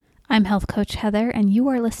I'm Health Coach Heather, and you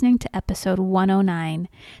are listening to episode 109,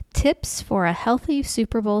 Tips for a Healthy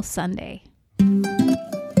Super Bowl Sunday.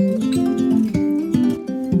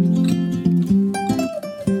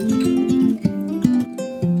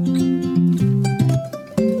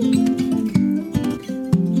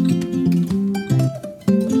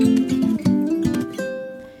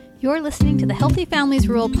 You're listening to the Healthy Families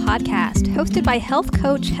Rule podcast, hosted by Health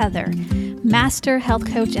Coach Heather, Master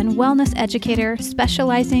Health Coach and Wellness Educator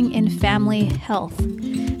specializing in family health.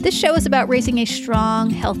 This show is about raising a strong,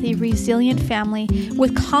 healthy, resilient family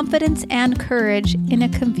with confidence and courage in a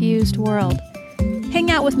confused world. Hang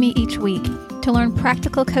out with me each week to learn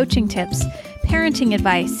practical coaching tips, parenting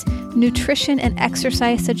advice, nutrition and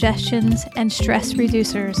exercise suggestions, and stress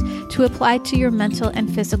reducers to apply to your mental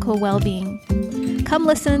and physical well-being. Come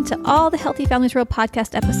listen to all the Healthy Families Rule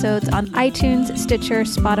podcast episodes on iTunes, Stitcher,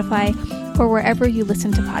 Spotify, or wherever you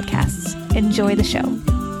listen to podcasts. Enjoy the show.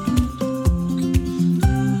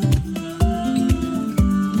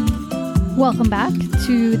 Welcome back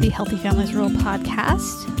to the Healthy Families Rule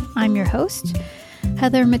podcast. I'm your host,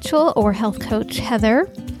 Heather Mitchell, or Health Coach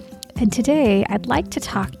Heather. And today I'd like to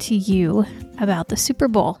talk to you about the Super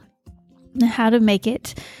Bowl and how to make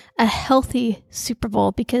it a healthy Super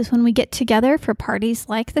Bowl, because when we get together for parties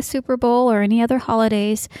like the Super Bowl or any other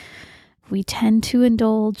holidays, we tend to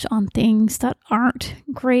indulge on things that aren't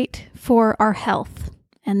great for our health.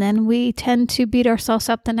 And then we tend to beat ourselves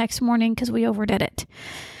up the next morning because we overdid it.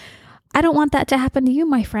 I don't want that to happen to you,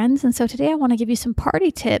 my friends. And so today I want to give you some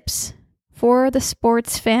party tips for the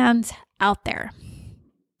sports fans out there.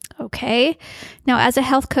 Okay. Now, as a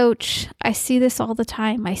health coach, I see this all the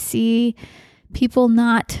time. I see people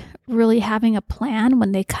not really having a plan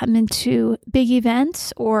when they come into big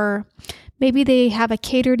events, or maybe they have a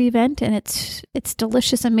catered event and it's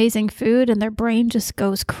delicious, amazing food, and their brain just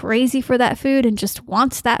goes crazy for that food and just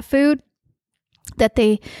wants that food, that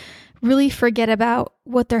they really forget about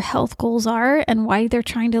what their health goals are and why they're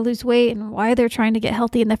trying to lose weight and why they're trying to get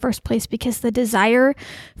healthy in the first place, because the desire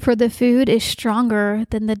for the food is stronger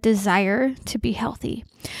than the desire to be healthy.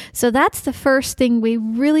 So that's the first thing we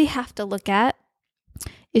really have to look at,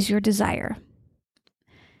 is your desire.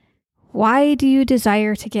 Why do you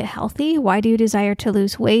desire to get healthy? Why do you desire to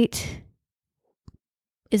lose weight?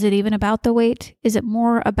 Is it even about the weight? Is it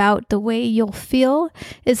more about the way you'll feel?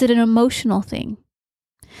 Is it an emotional thing?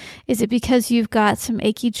 Is it because you've got some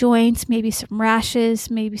achy joints, maybe some rashes,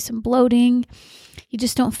 maybe some bloating? You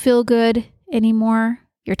just don't feel good anymore.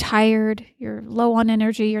 You're tired. You're low on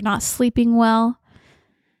energy. You're not sleeping well.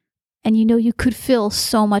 And you know you could feel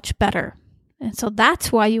so much better. And so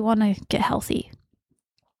that's why you want to get healthy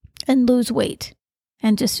and lose weight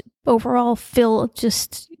and just overall feel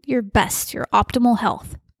just your best, your optimal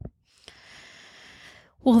health.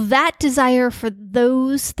 Well, that desire for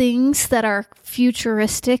those things that are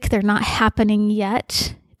futuristic, they're not happening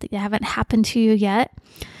yet, they haven't happened to you yet,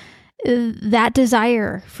 that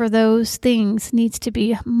desire for those things needs to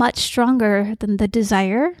be much stronger than the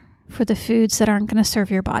desire for the foods that aren't going to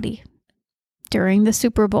serve your body during the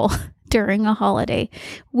Super Bowl, during a holiday.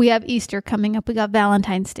 We have Easter coming up. We got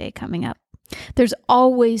Valentine's Day coming up. There's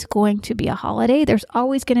always going to be a holiday. There's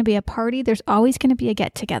always going to be a party. There's always going to be a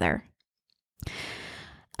get-together.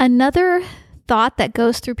 Another thought that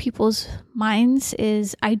goes through people's minds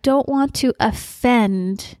is, I don't want to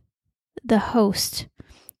offend the host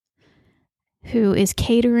who is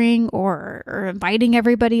catering or inviting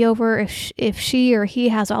everybody over. If she or he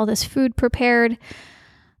has all this food prepared,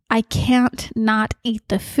 I can't not eat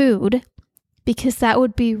the food because that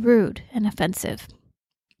would be rude and offensive.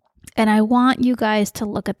 And I want you guys to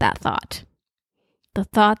look at that thought. The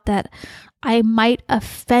thought that I might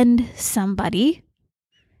offend somebody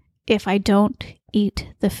if I don't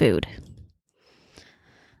eat the food.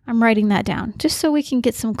 I'm writing that down just so we can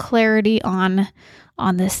get some clarity on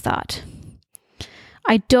this thought.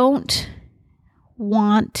 I don't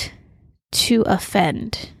want to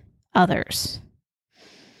offend others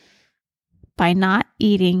by not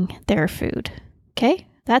eating their food. Okay?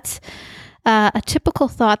 That's a typical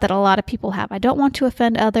thought that a lot of people have. I don't want to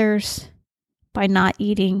offend others by not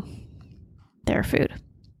eating their food.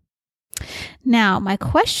 Now, my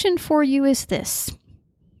question for you is this.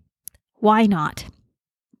 Why not?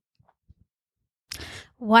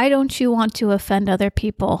 Why don't you want to offend other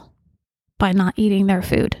people by not eating their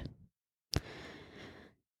food?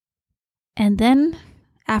 And then,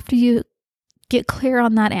 after you get clear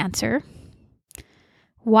on that answer,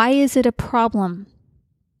 why is it a problem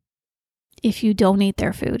if you don't eat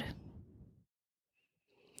their food?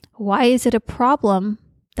 Why is it a problem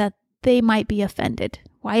that they might be offended?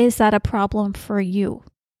 Why is that a problem for you?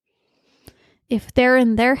 if they're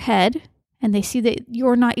in their head and they see that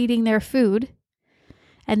you're not eating their food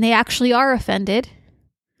and they actually are offended,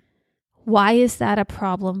 why is that a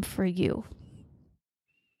problem for you?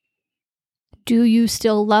 Do you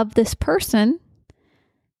still love this person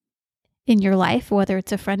in your life, whether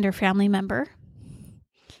it's a friend or family member,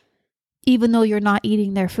 even though you're not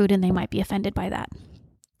eating their food and they might be offended by that?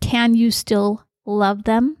 Can you still love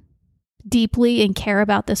them deeply and care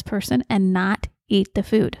about this person and not eat the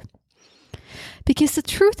food? Because the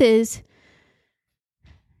truth is,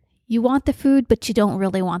 you want the food, but you don't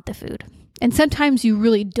really want the food. And sometimes you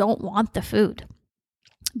really don't want the food,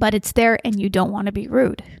 but it's there and you don't want to be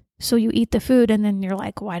rude. So you eat the food and then you're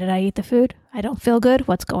like, why did I eat the food? I don't feel good.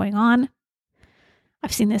 What's going on?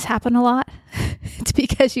 I've seen this happen a lot. It's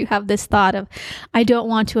because you have this thought of, I don't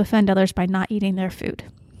want to offend others by not eating their food.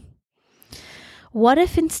 What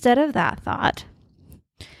if instead of that thought,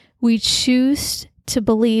 we choose to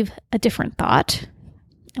believe a different thought,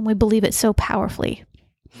 and we believe it so powerfully?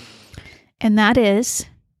 And that is,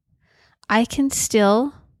 I can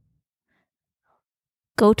still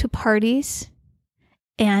go to parties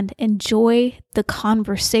and enjoy the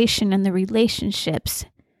conversation and the relationships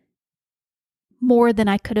more than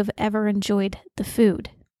I could have ever enjoyed the food.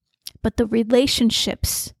 But the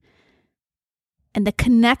relationships and the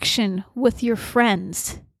connection with your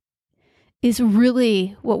friends is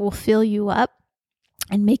really what will fill you up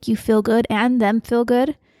and make you feel good and them feel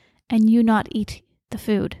good, and you not eat the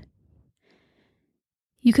food.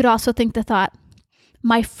 You could also think the thought,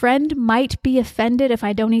 my friend might be offended if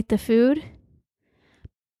I don't eat the food,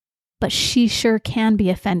 but she sure can be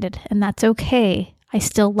offended, and that's okay. I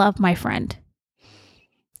still love my friend,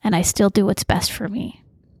 and I still do what's best for me.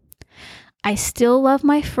 I still love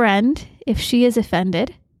my friend if she is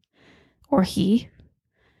offended, or he,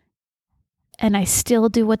 and I still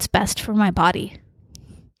do what's best for my body.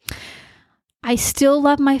 I still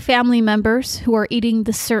love my family members who are eating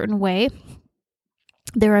the certain way.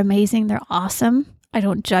 They're amazing. They're awesome. I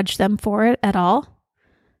don't judge them for it at all.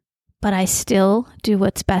 But I still do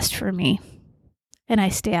what's best for me. And I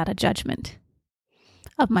stay out of judgment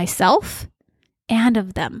of myself and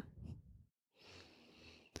of them.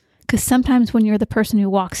 Because sometimes when you're the person who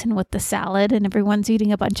walks in with the salad and everyone's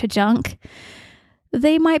eating a bunch of junk,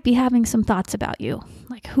 they might be having some thoughts about you.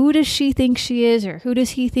 Like, who does she think she is? Or who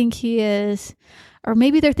does he think he is? Or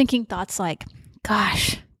maybe they're thinking thoughts like,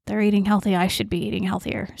 gosh, they're eating healthy. I should be eating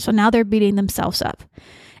healthier. So now they're beating themselves up.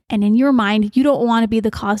 And in your mind, you don't want to be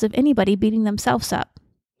the cause of anybody beating themselves up.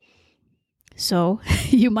 So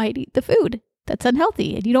you might eat the food that's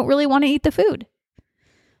unhealthy and you don't really want to eat the food.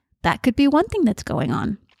 That could be one thing that's going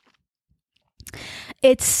on.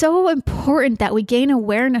 It's so important that we gain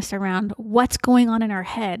awareness around what's going on in our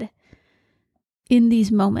head in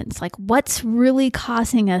these moments. Like, what's really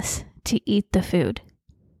causing us to eat the food?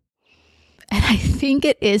 And I think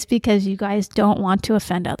it is because you guys don't want to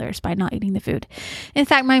offend others by not eating the food. In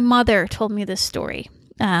fact, my mother told me this story.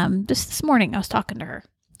 Just this morning, I was talking to her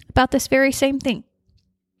about this very same thing.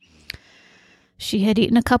 She had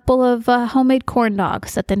eaten a couple of homemade corn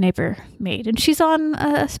dogs that the neighbor made. And she's on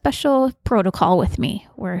a special protocol with me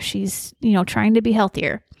where she's, trying to be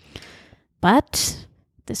healthier. But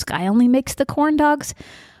this guy only makes the corn dogs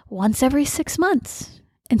once every 6 months.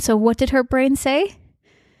 And so what did her brain say?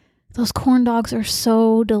 Those corn dogs are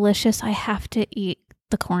so delicious. I have to eat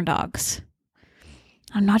the corn dogs.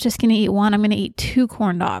 I'm not just going to eat one. I'm going to eat 2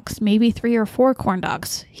 corn dogs, maybe 3 or 4 corn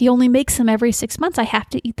dogs. He only makes them every 6 months. I have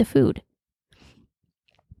to eat the food.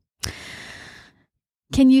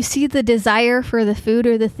 Can you see the desire for the food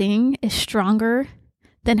or the thing is stronger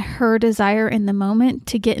than her desire in the moment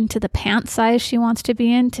to get into the pants size she wants to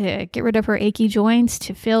be in, to get rid of her achy joints,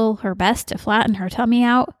 to feel her best, to flatten her tummy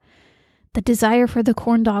out? The desire for the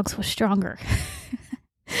corn dogs was stronger.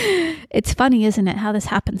 It's funny, isn't it, how this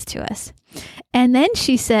happens to us? And then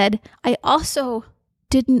she said, I also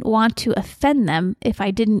didn't want to offend them if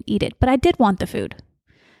I didn't eat it, but I did want the food.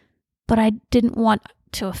 But I didn't want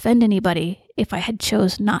to offend anybody if I had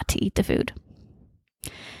chose not to eat the food.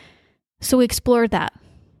 So we explored that.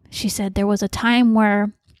 She said there was a time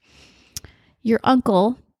where your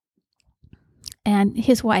uncle and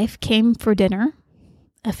his wife came for dinner,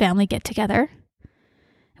 a family get together,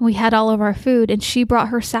 and we had all of our food, and she brought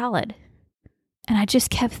her salad. And I just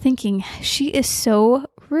kept thinking, she is so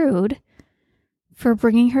rude for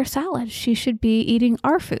bringing her salad. She should be eating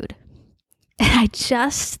our food. And I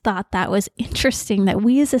just thought that was interesting that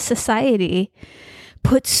we as a society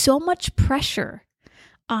put so much pressure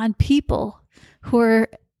on people who are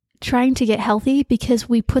trying to get healthy because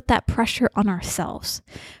we put that pressure on ourselves.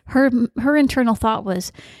 Her internal thought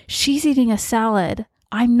was, she's eating a salad.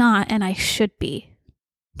 I'm not and I should be.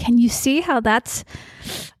 Can you see how that's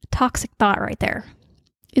toxic thought right there?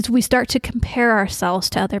 Is we start to compare ourselves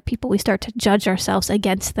to other people. We start to judge ourselves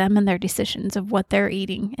against them and their decisions of what they're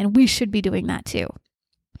eating. And we should be doing that too.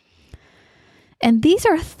 And these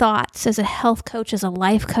are thoughts as a health coach, as a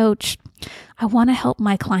life coach, I want to help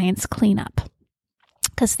my clients clean up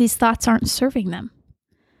because these thoughts aren't serving them.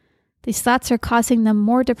 These thoughts are causing them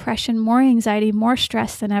more depression, more anxiety, more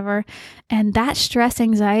stress than ever. And that stress,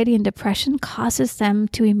 anxiety, and depression causes them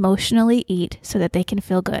to emotionally eat so that they can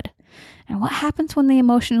feel good. And what happens when they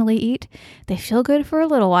emotionally eat? They feel good for a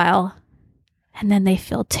little while, and then they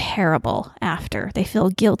feel terrible after. They feel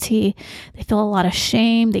guilty. They feel a lot of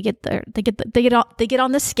shame. They get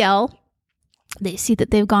on the scale. They see that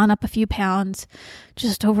they've gone up a few pounds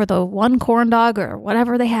just over the one corn dog or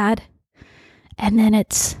whatever they had. And then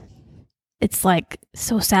it's like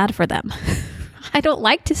so sad for them. I don't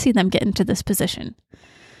like to see them get into this position.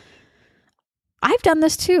 I've done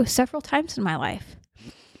this too several times in my life.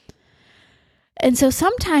 And so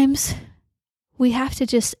sometimes we have to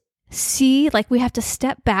just see, like we have to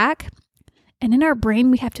step back, and in our brain,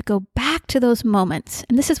 we have to go back to those moments.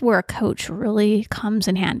 And this is where a coach really comes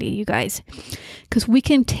in handy, you guys, because we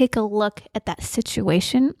can take a look at that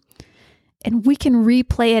situation and we can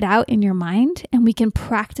replay it out in your mind, and we can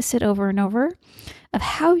practice it over and over of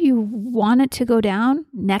how you want it to go down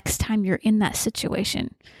next time you're in that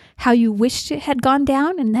situation, how you wished it had gone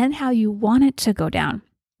down, and then how you want it to go down.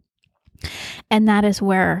 And that is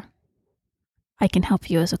where I can help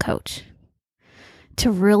you as a coach to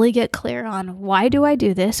really get clear on, why do I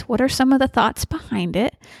do this? What are some of the thoughts behind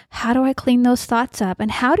it? How do I clean those thoughts up? And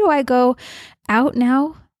how do I go out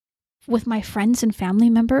now with my friends and family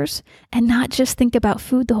members and not just think about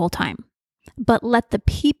food the whole time, but let the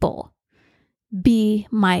people be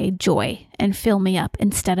my joy and fill me up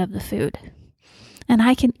instead of the food? And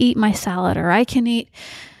I can eat my salad, or I can eat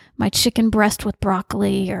my chicken breast with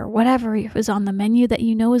broccoli, or whatever is on the menu that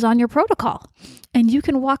you know is on your protocol. And you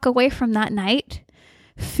can walk away from that night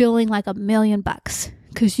feeling like $1,000,000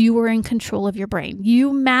 because you were in control of your brain.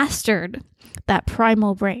 You mastered that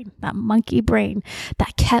primal brain, that monkey brain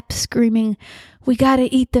that kept screaming, we got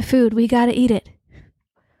to eat the food, we got to eat it.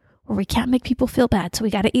 Or we can't make people feel bad, so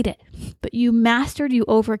we got to eat it. But you mastered, you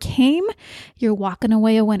overcame, you're walking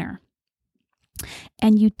away a winner.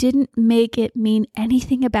 And you didn't make it mean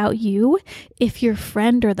anything about you if your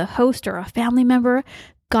friend or the host or a family member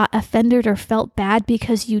got offended or felt bad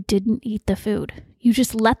because you didn't eat the food. You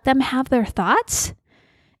just let them have their thoughts,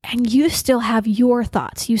 and you still have your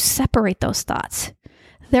thoughts. You separate those thoughts.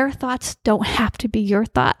 Their thoughts don't have to be your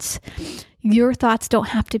thoughts. Your thoughts don't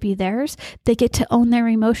have to be theirs. They get to own their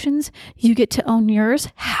emotions. You get to own yours.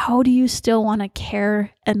 How do you still want to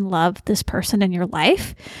care and love this person in your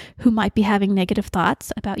life who might be having negative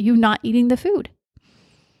thoughts about you not eating the food?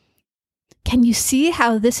 Can you see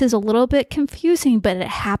how this is a little bit confusing, but it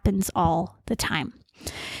happens all the time?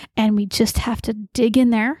 And we just have to dig in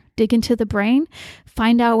there, dig into the brain,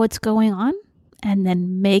 find out what's going on, and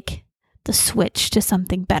then make the switch to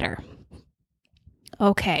something better.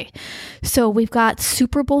 Okay, so we've got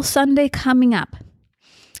Super Bowl Sunday coming up.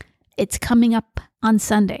 It's coming up on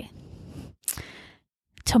Sunday,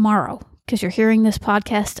 tomorrow, because you're hearing this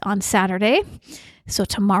podcast on Saturday. So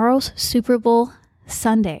tomorrow's Super Bowl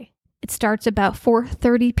Sunday. It starts about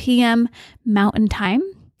 4:30 p.m. Mountain Time.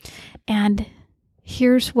 And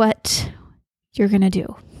here's what you're going to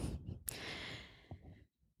do.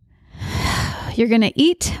 You're going to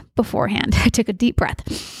eat beforehand. I took a deep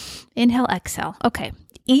breath. Inhale, exhale. Okay.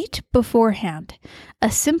 Eat beforehand. A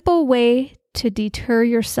simple way to deter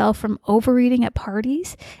yourself from overeating at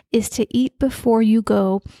parties is to eat before you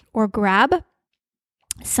go, or grab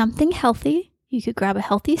something healthy. You could grab a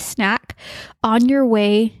healthy snack on your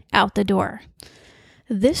way out the door.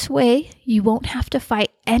 This way, you won't have to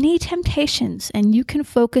fight any temptations, and you can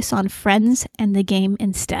focus on friends and the game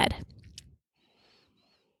instead.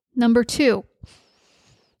 Number 2,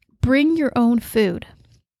 bring your own food.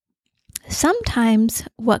 Sometimes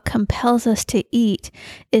what compels us to eat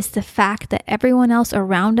is the fact that everyone else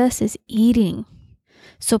around us is eating.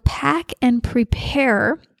 So pack and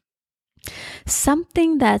prepare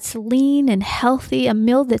something that's lean and healthy, a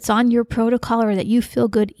meal that's on your protocol or that you feel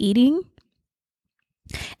good eating,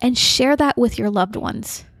 and share that with your loved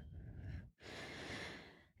ones.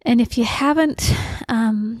 And if you haven't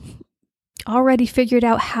already figured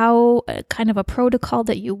out how kind of a protocol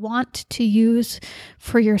that you want to use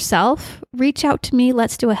for yourself, reach out to me.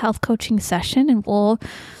 Let's do a health coaching session and we'll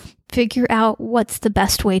figure out what's the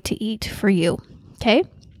best way to eat for you. Okay.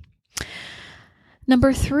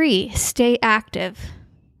 Number 3, stay active.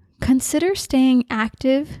 Consider staying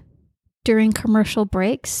active during commercial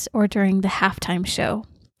breaks or during the halftime show.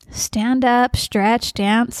 Stand up, stretch,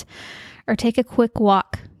 dance, or take a quick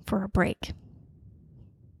walk for a break.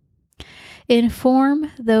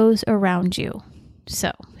 Inform those around you.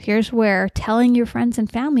 So here's where telling your friends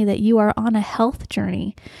and family that you are on a health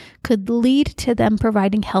journey could lead to them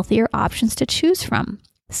providing healthier options to choose from,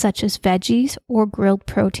 such as veggies or grilled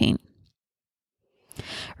protein.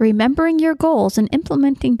 Remembering your goals and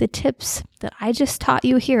implementing the tips that I just taught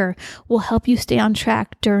you here will help you stay on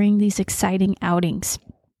track during these exciting outings,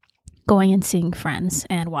 going and seeing friends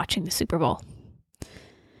and watching the Super Bowl.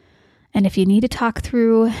 And if you need to talk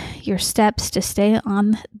through your steps to stay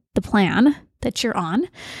on the plan that you're on,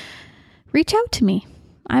 reach out to me.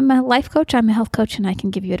 I'm a life coach, I'm a health coach, and I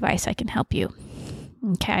can give you advice. I can help you.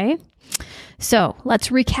 Okay? So let's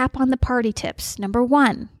recap on the party tips. Number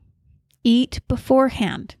 1, eat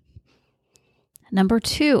beforehand. Number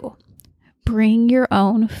 2, bring your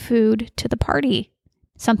own food to the party,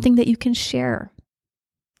 something that you can share.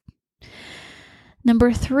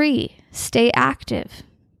 Number 3, stay active.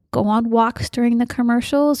 Go on walks during the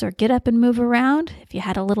commercials or get up and move around. If you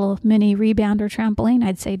had a little mini rebound or trampoline,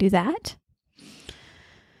 I'd say do that.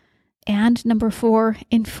 And number 4,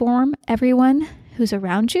 inform everyone who's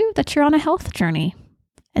around you that you're on a health journey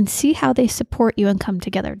and see how they support you and come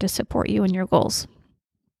together to support you in your goals.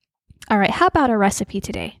 All right, how about a recipe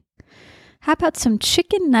today? How about some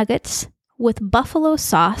chicken nuggets with buffalo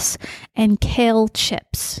sauce and kale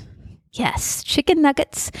chips? Yes, chicken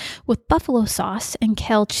nuggets with buffalo sauce and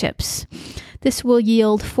kale chips. This will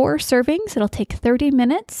yield 4 servings. It'll take 30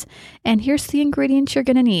 minutes. And here's the ingredients you're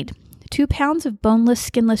going to need. 2 pounds of boneless,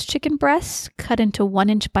 skinless chicken breasts cut into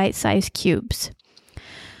 1-inch bite-sized cubes.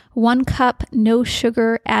 1 cup no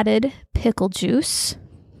sugar added pickle juice.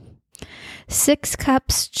 6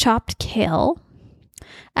 cups chopped kale.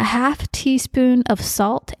 A half teaspoon of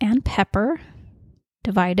salt and pepper,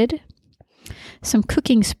 divided. Some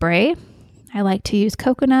cooking spray. I like to use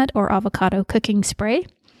coconut or avocado cooking spray.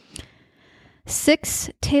 6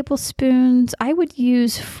 tablespoons. I would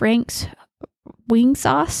use Frank's wing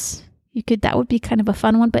sauce. That would be kind of a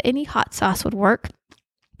fun one, but any hot sauce would work.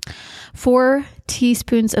 4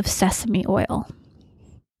 teaspoons of sesame oil.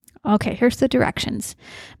 Okay, here's the directions.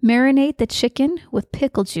 Marinate the chicken with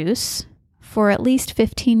pickle juice for at least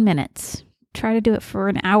 15 minutes. Try to do it for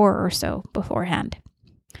an hour or so beforehand.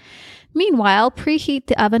 Meanwhile, preheat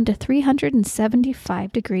the oven to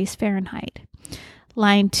 375 degrees Fahrenheit.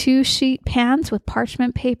 Line 2 sheet pans with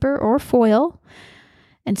parchment paper or foil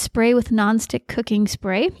and spray with nonstick cooking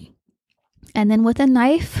spray. And then with a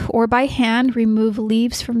knife or by hand, remove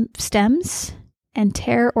leaves from stems and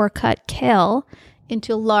tear or cut kale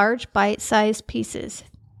into large bite-sized pieces.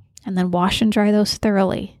 And then wash and dry those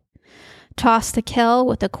thoroughly. Toss the kale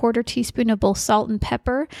with a 1/4 teaspoon of both salt and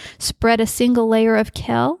pepper. Spread a single layer of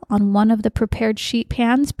kale on one of the prepared sheet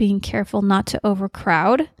pans, being careful not to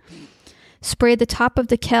overcrowd. Spray the top of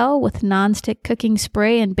the kale with nonstick cooking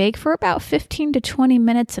spray and bake for about 15 to 20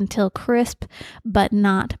 minutes until crisp but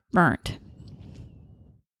not burnt.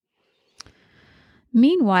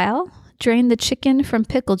 Meanwhile, drain the chicken from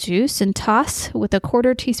pickle juice and toss with a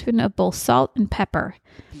 1/4 teaspoon of both salt and pepper.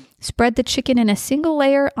 Spread the chicken in a single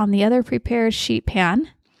layer on the other prepared sheet pan,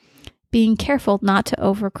 being careful not to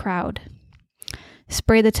overcrowd.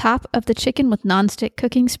 Spray the top of the chicken with nonstick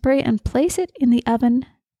cooking spray and place it in the oven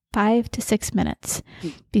 5 to 6 minutes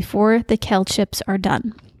before the kale chips are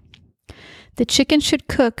done. The chicken should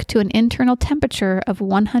cook to an internal temperature of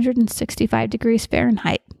 165 degrees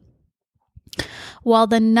Fahrenheit. While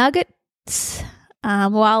the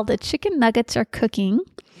chicken nuggets are cooking,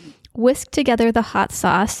 whisk together the hot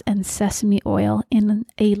sauce and sesame oil in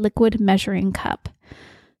a liquid measuring cup.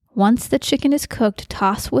 Once the chicken is cooked,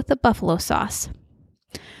 toss with the buffalo sauce.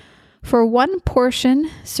 For 1 portion,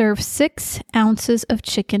 serve 6 ounces of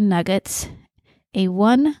chicken nuggets, a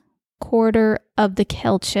 1/4 of the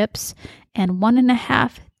kale chips, and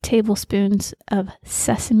 1.5 tablespoons of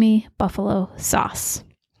sesame buffalo sauce.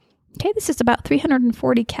 Okay, this is about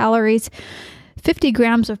 340 calories, 50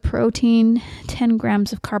 grams of protein, 10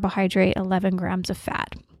 grams of carbohydrate, 11 grams of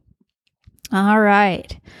fat. All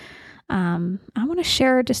right. I want to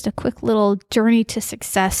share just a quick little journey to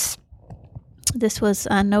success. This was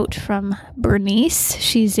a note from Bernice.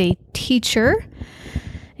 She's a teacher,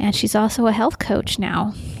 and she's also a health coach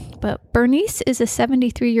now. But Bernice is a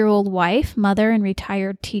 73-year-old wife, mother, and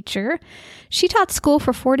retired teacher. She taught school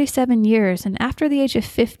for 47 years, and after the age of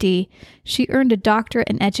 50, she earned a doctorate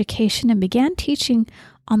in education and began teaching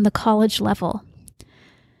on the college level.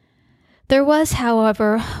 There was,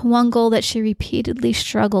 however, one goal that she repeatedly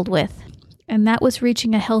struggled with, and that was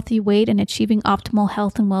reaching a healthy weight and achieving optimal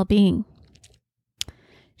health and well-being.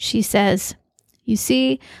 She says, "You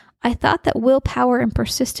see, I thought that willpower and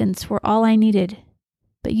persistence were all I needed,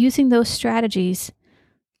 but using those strategies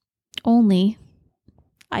only,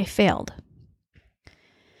 I failed."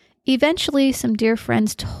 Eventually, some dear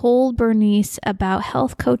friends told Bernice about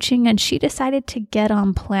health coaching, and she decided to get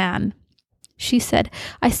on plan. She said,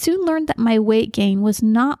 "I soon learned that my weight gain was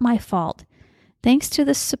not my fault. Thanks to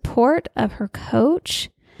the support of her coach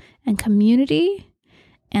and community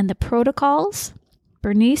and the protocols,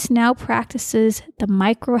 Bernice now practices the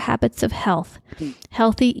micro habits of health,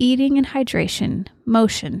 healthy eating and hydration,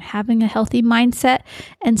 motion, having a healthy mindset,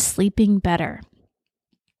 and sleeping better."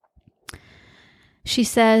 She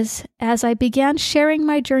says, "As I began sharing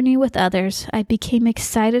my journey with others, I became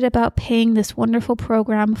excited about paying this wonderful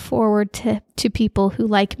program forward to people who,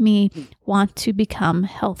 like me, want to become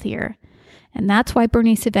healthier." And that's why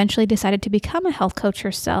Bernice eventually decided to become a health coach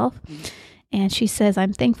herself. And she says,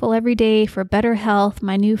 "I'm thankful every day for better health,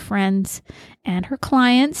 my new friends, and her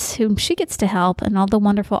clients whom she gets to help, and all the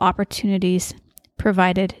wonderful opportunities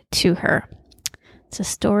provided to her." It's a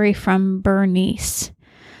story from Bernice.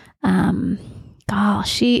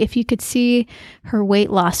 If you could see her weight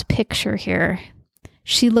loss picture here,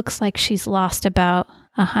 she looks like she's lost about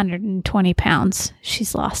 120 pounds.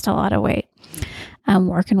 She's lost a lot of weight.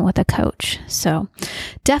 Working with a coach. So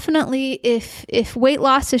definitely if weight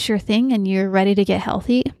loss is your thing and you're ready to get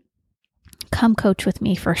healthy, come coach with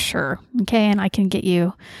me for sure. Okay. And I can get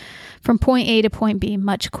you from point A to point B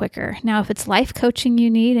much quicker. Now, if it's life coaching you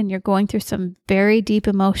need and you're going through some very deep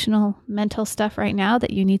emotional, mental stuff right now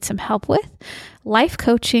that you need some help with, life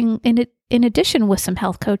coaching, in addition with some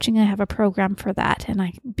health coaching, I have a program for that, and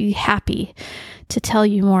I'd be happy to tell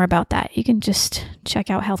you more about that. You can just check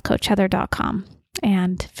out healthcoachheather.com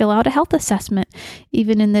and fill out a health assessment.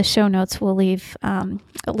 Even in the show notes, we'll leave a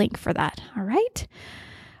link for that. All right.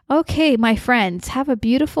 Okay, my friends, have a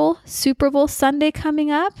beautiful Super Bowl Sunday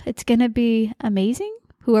coming up. It's going to be amazing,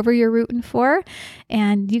 whoever you're rooting for.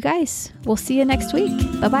 And you guys, we'll see you next week.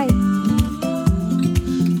 Bye-bye.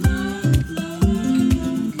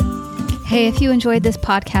 Hey, if you enjoyed this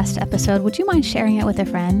podcast episode, would you mind sharing it with a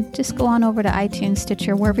friend? Just go on over to iTunes,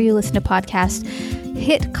 Stitcher, wherever you listen to podcasts.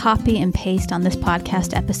 Hit copy and paste on this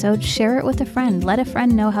podcast episode. Share it with a friend. Let a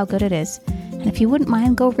friend know how good it is. And if you wouldn't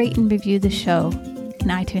mind, go rate and review the show in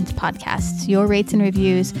iTunes podcasts. Your rates and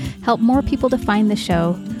reviews help more people to find the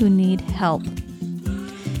show who need help.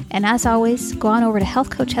 And as always, go on over to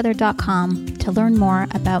healthcoachheather.com to learn more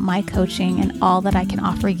about my coaching and all that I can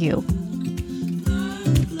offer you.